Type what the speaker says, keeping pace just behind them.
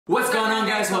What's going on,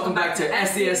 guys? Welcome back to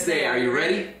SDS Day. Are you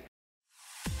ready?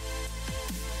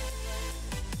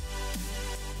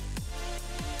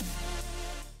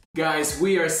 Guys,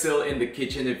 we are still in the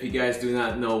kitchen. If you guys do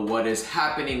not know what is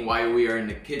happening, why we are in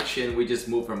the kitchen, we just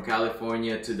moved from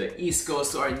California to the East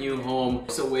Coast to our new home.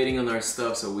 So waiting on our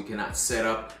stuff so we cannot set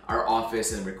up our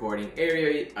office and recording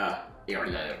area.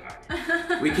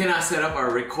 We cannot set up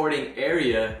our recording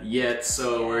area yet,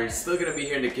 so we're still gonna be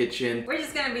here in the kitchen. We're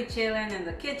just gonna be chilling in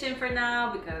the kitchen for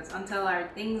now because until our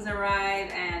things arrive,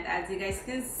 and as you guys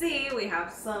can see, we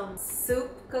have some soup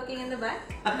cooking in the back.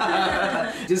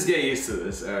 Just get used to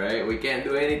this, alright? We can't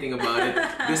do anything about it.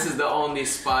 This is the only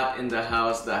spot in the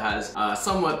house that has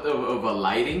somewhat of a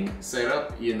lighting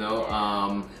setup, you know.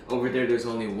 Over there's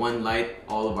only one light.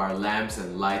 All of our lamps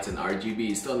and lights and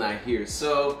RGB is still not here,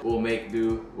 so we'll make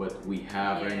do what we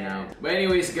have right now. But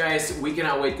anyways, guys, we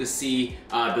cannot wait to see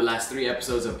the last 3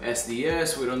 episodes of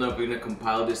SDS. We don't know if we're gonna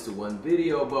compile this to one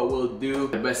video, but we'll do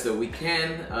the best that we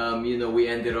can. You know, we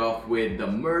ended off with the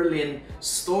Merlin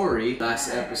story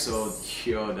last episode.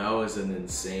 Yo, that was an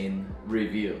insane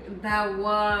reveal. That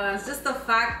was just the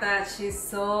fact that she's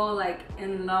so like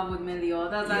in love with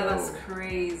Meliodas. That was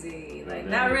crazy. Like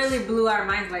that really blew our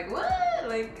minds. Like what?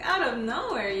 Like out of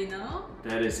nowhere, you know?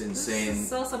 That is insane. This is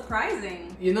so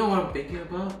surprising. You know what I'm thinking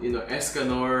about? You know,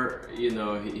 Escanor, you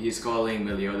know, he's calling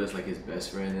Meliodas like his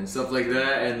best friend and stuff like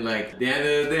that. And like, at the end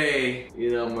of the day, you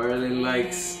know, Merlin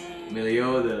likes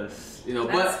Meliodas. You know,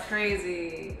 that's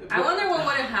crazy. I wonder what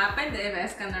would have happened if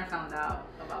Escanor found out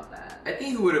about that. I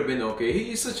think he would have been okay.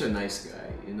 He's such a nice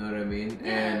guy, you know what I mean?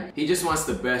 Yeah. And he just wants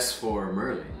the best for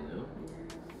Merlin, you know?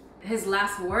 His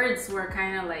last words were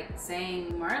kind of like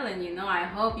saying, Merlin, you know, I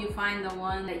hope you find the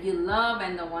one that you love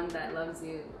and the one that loves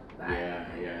you back.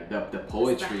 Yeah. The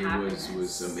poetry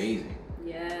was amazing.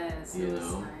 Yes, you it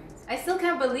was know? nice. I still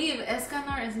can't believe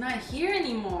Escanor is not here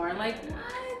anymore. Like, what?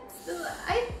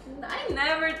 I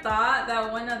never thought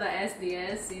that one of the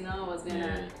SDS, you know, was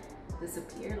gonna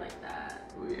disappear like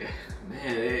that. Yeah,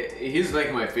 man, he's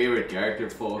like my favorite character,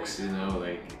 folks. You know,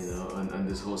 like on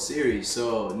this whole series.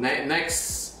 So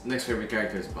next favorite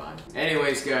character is Brodie.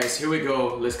 Anyways, guys, here we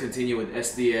go. Let's continue with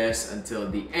SDS until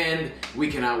the end. We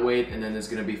cannot wait, and then it's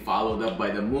gonna be followed up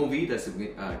by the movie that's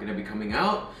gonna be coming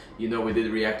out. You know, we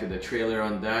did react to the trailer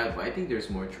on that, but I think there's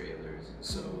more trailers and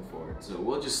so forth. So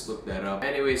we'll just look that up.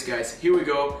 Anyways, guys, here we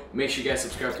go. Make sure you guys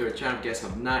subscribe to our channel if you guys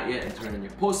have not yet, and turn on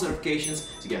your post notifications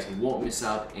so you guys won't miss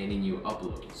out any new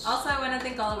uploads. Also, I want to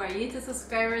thank all of our YouTube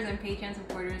subscribers and Patreon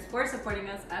supporters for supporting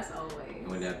us as always. And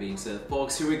with that being said,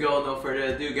 folks, here we go. No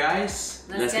further ado, guys.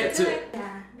 Let's get to it.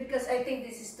 Yeah, because I think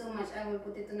this is too much. I will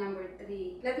put it to number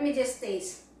 3. Let me just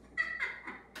taste.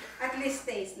 At least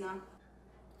taste, no?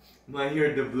 Might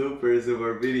hear the bloopers of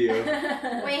our video.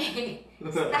 Wait,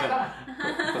 stop.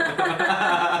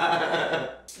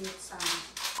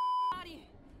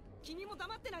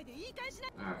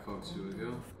 Alright, folks, here we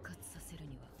go.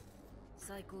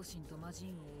 最高神と魔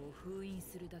人王を封印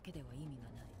するだけでは意味が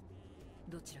ない。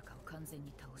どちらかを完全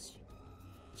に倒し、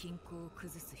均衡を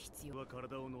崩す必要は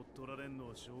体を乗っ取られんの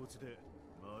を承知で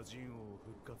魔人王を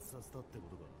復活させたって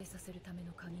ことか。させるため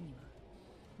の鍵には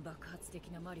爆発的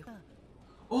な魔力。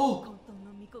お！混沌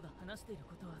の巫女が話している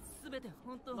ことは全て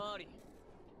本当。マーリン、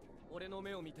俺の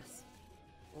目を見て。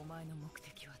お前の目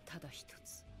的はただ一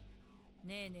つ。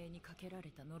ネーネーにかけられ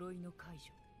た呪いの解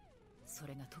除。そ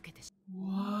れが解けてし。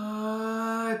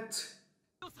What?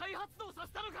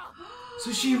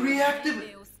 So she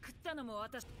reactivated.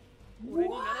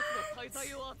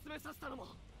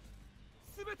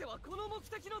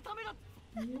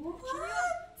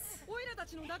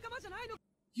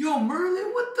 Yo,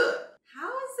 Merlin, what the? How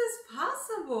is this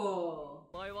possible?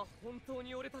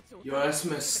 Yo, that's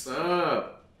messed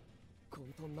up.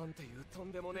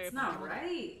 It's not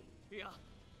right.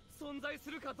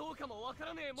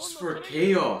 It's for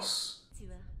chaos.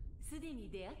 What do you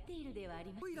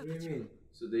mean?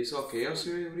 So they saw chaos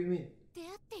already? What do you mean?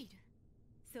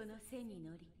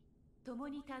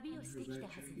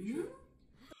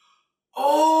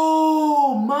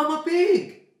 Oh, Mama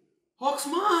Pig! Hawk's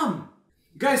mom!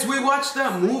 Guys, we watched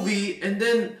that movie and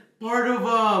then part of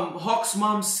Hawk's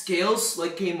mom's scales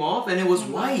like came off and it was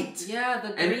white. Yeah,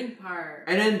 the green part.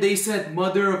 And then they said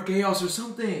Mother of Chaos or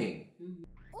something.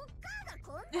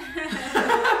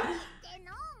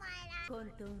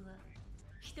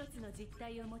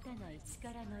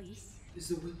 Is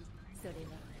the wind?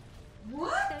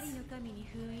 What?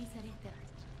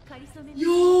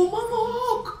 Yo, Mama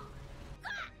Hawk!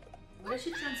 What is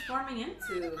she transforming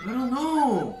into? I don't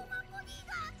know.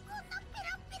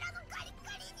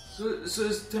 So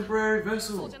it's temporary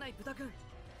vessel.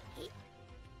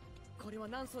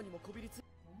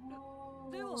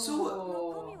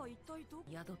 So,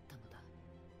 宿ったのだ。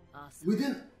アーサー。 we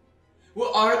didn't.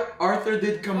 Well, Arthur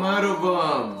did come out of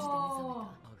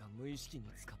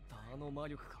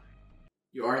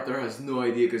Yo, Arthur has no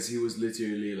idea because he was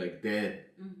literally like dead.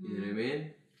 You know what I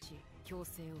mean? 強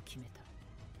制を決めた。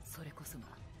それこそが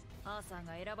アーサー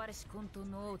が選ばれし混沌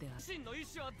の王である。真の意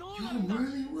志はどうなるんだ。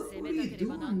 Merlin, what 攻 are め you たけれ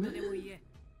ば doing, 何とでも man? 言え。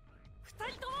二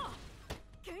人とも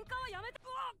喧嘩はやめて。う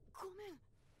わ、ごめん。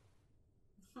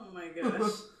 Oh my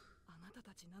gosh. あなた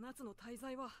たち七つの大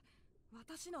罪は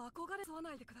私の憧れ。わ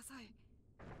ないでください。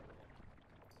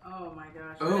 Oh my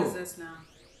gosh. What is this now?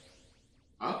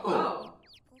 Oh.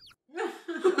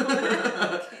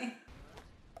 Okay.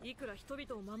 いくら人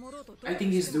々を守ろうと。 I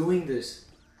think he's doing this.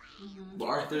 But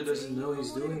Arthur doesn't know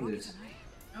he's doing this.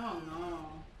 Oh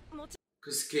no.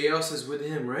 Because chaos is with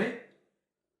him, right?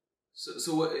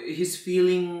 So what, he's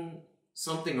feeling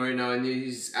something right now and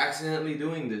he's accidentally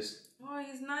doing this. Oh,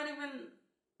 he's not even.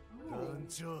 Oh.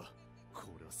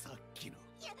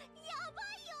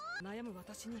 悩む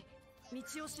私に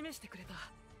道を示してくれた。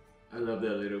 I love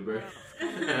that little bird.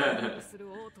 する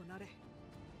王となれ。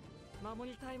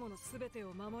守りたいものすべて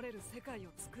を守れる世界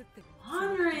を作って。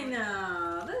 Hungry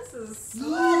now. This is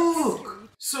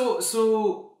Look!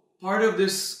 So part of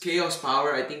this chaos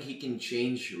power, I think he can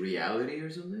change reality or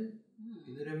something?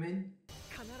 You know what I mean?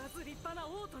 必ず立派な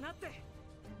王となって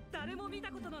誰も見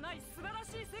たことのない素晴ら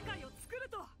しい世界を作る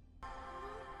と。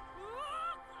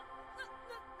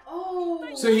 Oh.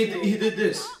 So he did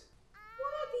this. What?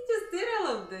 He just did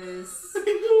all of this.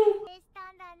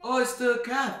 Oh, it's the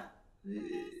cat.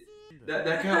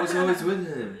 That cat was always with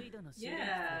him.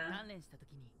 Yeah.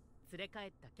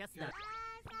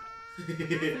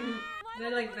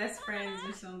 They're like best friends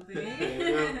or something.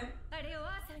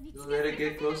 Don't let it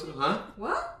get closer, huh?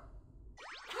 What?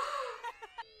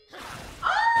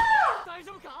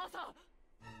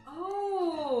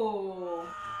 Oh!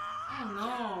 Oh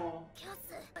no.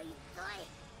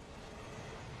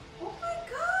 Oh my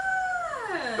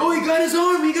god! Oh, he got his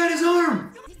arm! He got his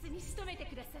arm!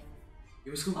 He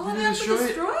was Oh, completely they have to destroyed.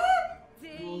 destroy it?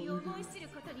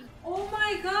 Oh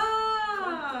my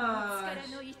gosh!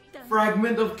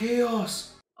 Fragment of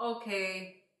chaos.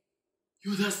 Okay.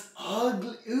 Yo, that's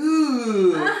ugly.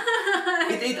 Ooh.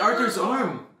 It ate Arthur's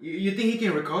arm. You think he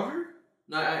can recover?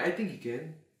 No, I think he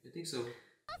can. I think so.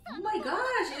 Oh my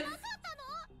gosh!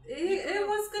 It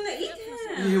was gonna eat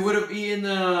him. He would have eaten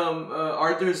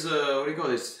Arthur's what do you call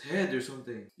this, head or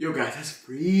something. Yo, guys, that's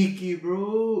freaky, bro.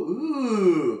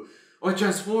 Ooh. Oh, it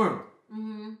transformed.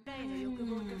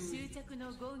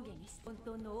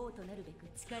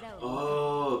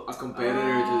 Oh, a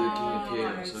competitor to the King of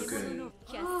Chaos. Okay.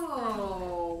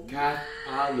 Oh. CATH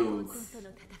PALUG.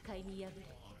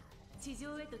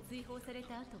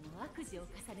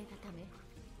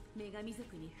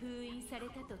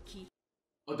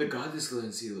 Oh, the Goddess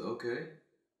Glen Seal. Okay.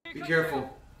 Be careful.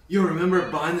 Yo,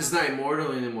 remember, Bond is not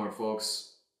immortal anymore,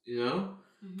 folks. You know?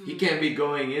 He can't be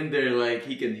going in there like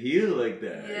he can heal like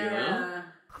that, you know?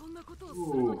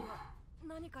 Ooh.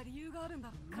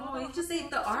 Oh, he just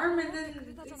ate the arm and then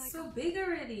it's so big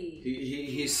already.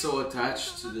 He's so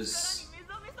attached to this.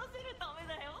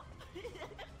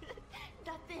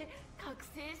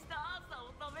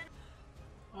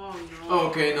 Oh no.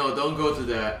 Okay, no, don't go to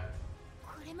that.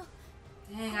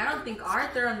 Dang, I don't think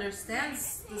Arthur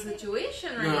understands the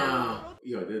situation right now.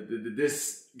 Yo,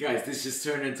 this, guys, this just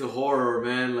turned into horror,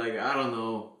 man. Like, I don't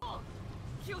know.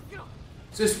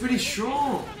 So it's pretty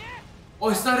strong. Oh,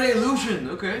 it's not an illusion.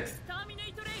 Okay.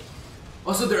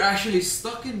 Also, they're actually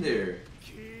stuck in there.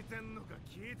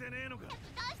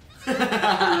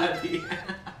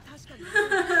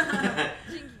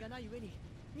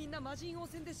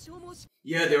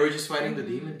 Yeah, they were just fighting the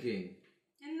Demon King.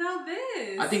 And now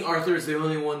this. I think Arthur is the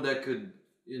only one that could,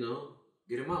 you know,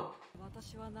 get him out.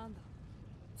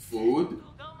 Food?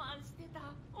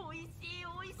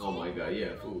 Oh my god,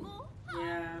 yeah, food.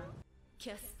 Yeah.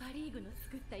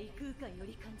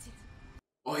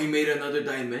 Oh, he made another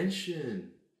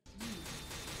dimension.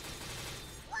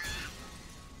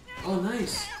 Oh,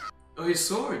 nice. Oh, his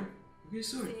sword. Look at his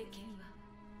sword.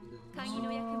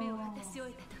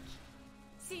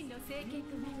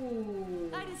 Ooh.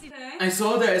 I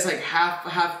saw that it's like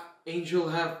half angel,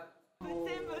 half.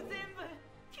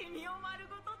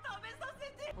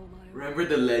 Remember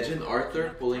the legend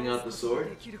Arthur pulling out the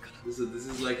sword? This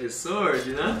is like his sword,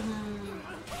 you know?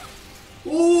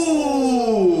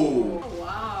 Ooh! Oh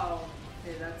wow.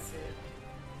 Okay, that's it.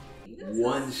 This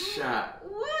One is- shot.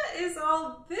 What is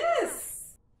all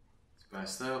this? It's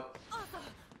passed out.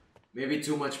 Maybe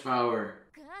too much power.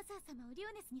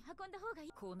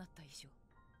 こうなった以上、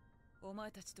お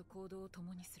前たちと行動を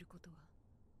共にすることは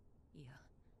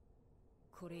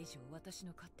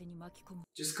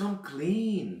Just come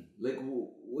clean. Like,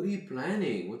 what are you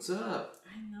planning? What's up?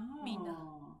 I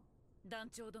know.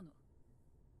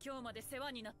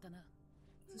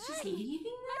 So she's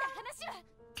leaving now?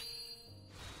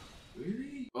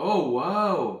 Really? Oh,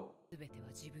 wow.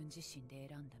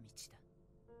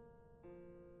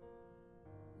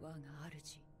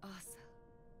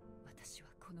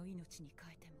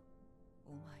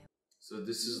 So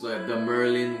this is like the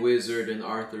Merlin Wizard and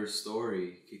Arthur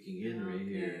story kicking in right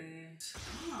here.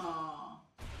 Oh.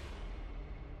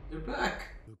 They're back.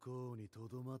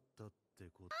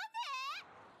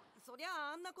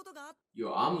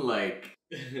 Yo, I'm like...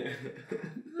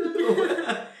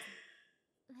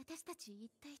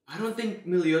 I don't think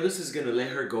Meliodas is gonna let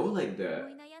her go like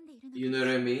that. You know what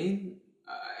I mean?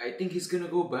 I think he's gonna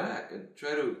go back and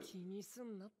try to...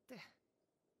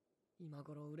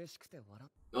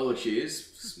 Oh look, she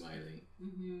is smiling.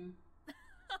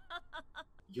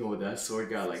 Yo, that sword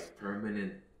got like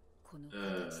permanent...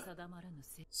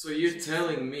 So you're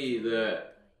telling me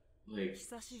that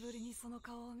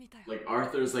like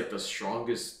Arthur's like the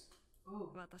strongest...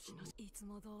 Oh. Yeah,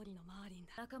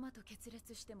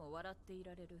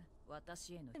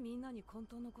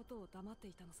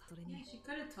 she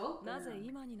could have told them.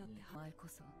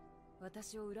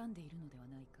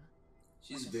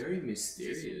 She's very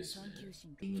mysterious, man.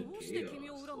 King of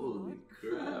Chaos. Holy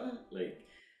crap. Like,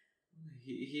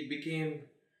 he became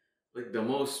like the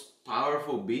most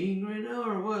powerful being right now,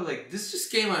 or what? Like, this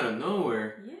just came out of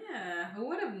nowhere. Yeah, who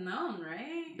would have known,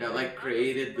 right? That like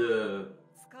created the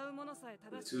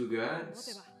two gods.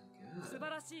 Yeah. That's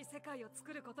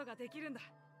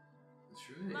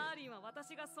right.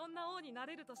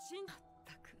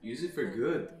 Use it for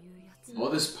good. All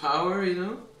this power, you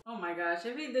know? Oh my gosh,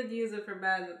 if he did use it for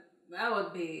bad, that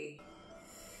would be...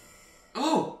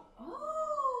 Oh!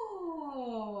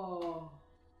 Oh!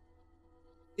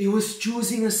 It was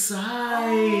choosing a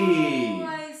side! Oh,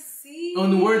 I see!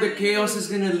 On where the chaos is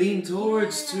gonna lean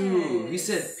towards too. He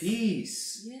said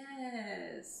peace.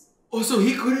 Yes. Oh, so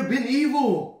he could have been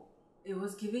evil! It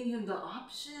was giving him the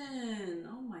option.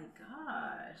 Oh my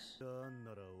gosh.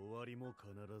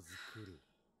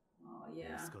 Oh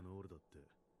yeah.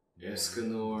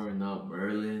 Escanor, not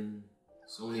Merlin.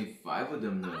 There's only 5 of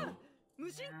them now.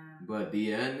 Yeah. But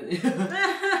the end...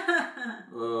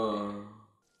 Oh.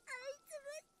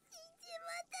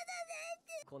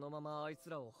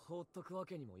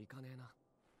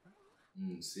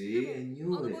 See? I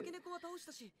knew it.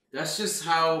 That's just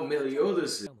how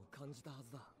Meliodas is.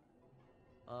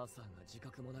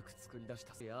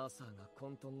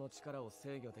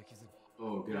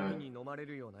 Oh god.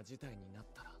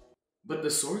 But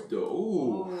the sword though,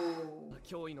 ooh.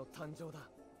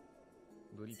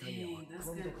 Dang,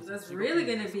 that's really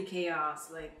gonna be chaos,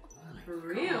 like, for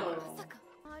real. Yeah.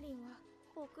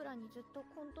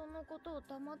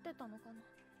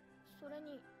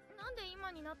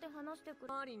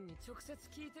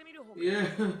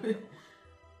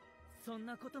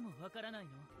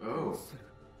 Oh.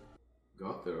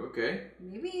 Got there, okay.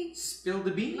 Maybe. Spill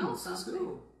the beans. No, Let's something.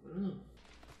 go.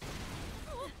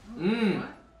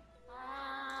 What?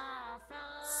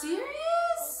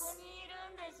 Serious?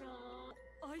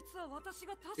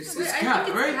 It's Wait, I CATH,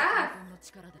 think right? it's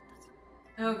CATH.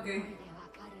 Okay.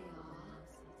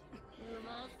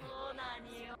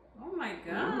 Oh my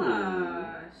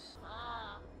gosh.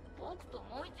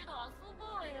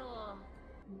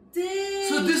 Dang,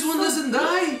 So this one doesn't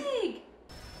die? big.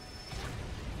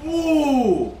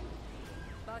 Ooh!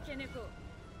 So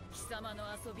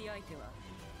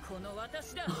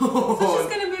she's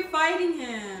gonna be fighting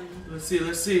him. Let's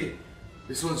see.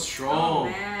 This one's Oh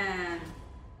strong. man.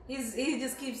 He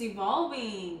just keeps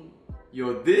evolving.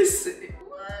 Yo, this...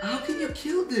 What? How can you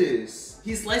kill this?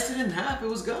 He sliced it in half, it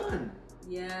was gone.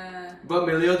 Yeah. But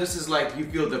Meliodas is like, you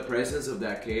feel the presence of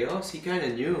that chaos? He kind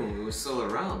of knew it was still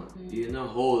around. You know,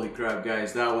 holy crap,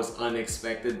 guys, that was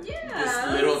unexpected. Yeah. This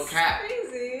little that's cat.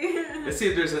 Crazy. Let's see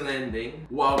if there's an ending.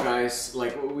 Wow, guys,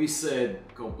 like what we said,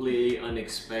 completely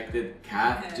unexpected.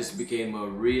 CATH Yes. just became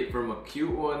from a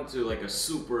cute one to like a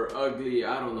super ugly,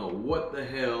 I don't know what the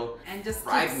hell. And just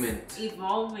fragment. keeps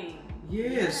evolving.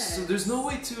 Yes, so there's no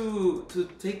way to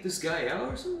take this guy out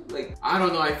or something? Like, I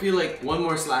don't know, I feel like one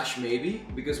more slash maybe,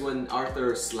 because when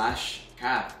Arthur slashed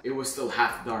CATH, it was still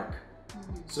half dark.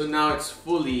 So now it's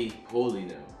fully holy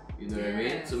now, you know what I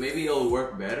mean? So maybe it'll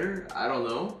work better, I don't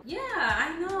know. Yeah,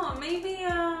 I know, maybe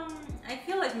I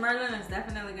feel like Merlin is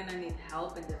definitely gonna need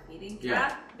help in defeating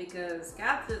CATH, because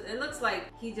CATH, it looks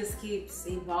like he just keeps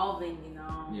evolving, you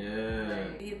know? Yeah.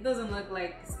 Like, it doesn't look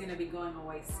like it's gonna be going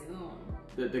away soon.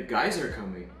 The guys are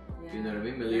coming. Yeah. You know what I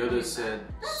mean? Meliodas said.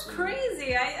 That's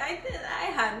crazy. I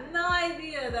had no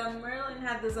idea that Merlin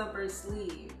had this up her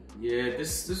sleeve. Yeah,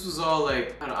 this was all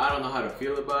like, I don't know how to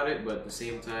feel about it, but at the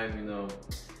same time, you know,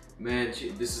 man,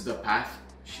 this is the path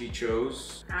she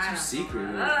chose. It's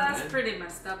secret. That's pretty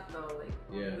messed up though.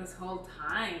 Like this whole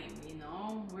time, you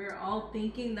know, we're all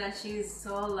thinking that she's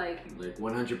so like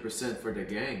 100% for the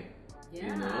gang. Yeah,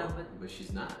 you know, but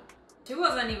she's not. She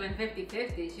wasn't even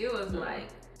 50-50. She was like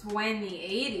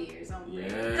 20-80 or something.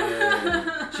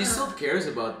 Yeah. She still cares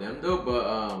about them though,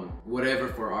 but whatever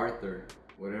for Arthur,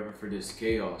 whatever for this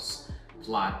chaos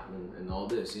plot and all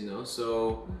this, you know.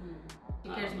 So she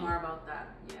cares more about that,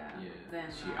 than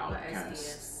she the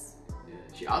SDS. Yeah,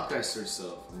 she outcasts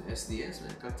herself. And SDS,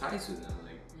 man, cut ties with them.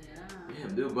 Like,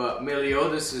 damn, dude. But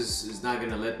Meliodas is not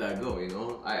gonna let that go, you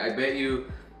know. I bet you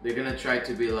they're gonna try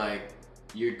to be like,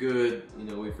 you're good, you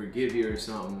know, we forgive you or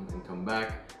something, and come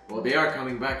back. Well, they are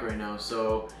coming back right now.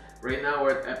 So right now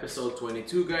we're at episode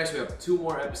 22, guys. We have 2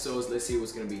 more episodes. Let's see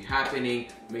what's gonna be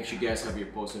happening. Make sure you guys have your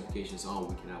post notifications on.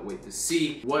 We cannot wait to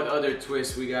see what other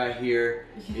twists we got here.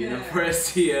 You know, for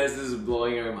SDS, this is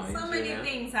blowing our minds. So many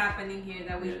things happening here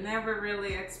that we've never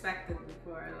really expected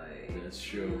before. Like, that's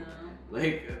true. You know?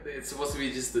 Like, it's supposed to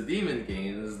be just the Demon King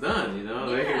and it's done, you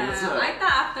know? Yeah, like, what's up? I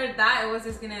thought after that it was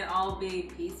just gonna all be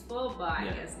peaceful, but I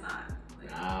guess not.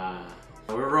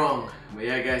 Like, we're wrong. But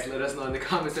yeah, guys, let us know in the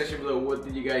comment section below, what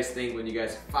did you guys think when you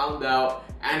guys found out?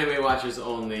 Anime watchers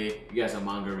only. You guys are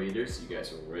manga readers. You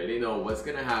guys already know what's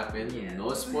gonna happen. Yeah.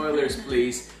 No spoilers,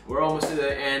 please. We're almost to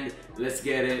the end. Let's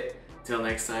get it. Till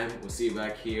next time, we'll see you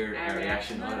back here at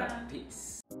Reaction Hora. Peace.